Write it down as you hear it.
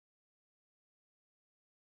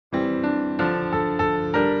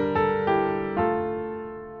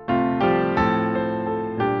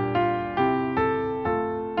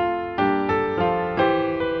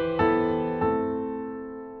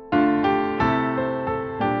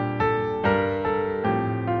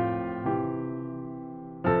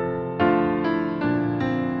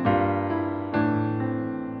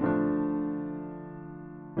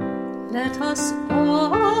Let us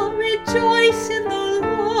all rejoice in the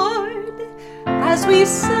Lord as we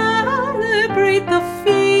celebrate the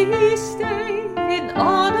feast day in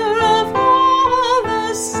honor of all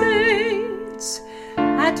the saints,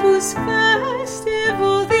 at whose festival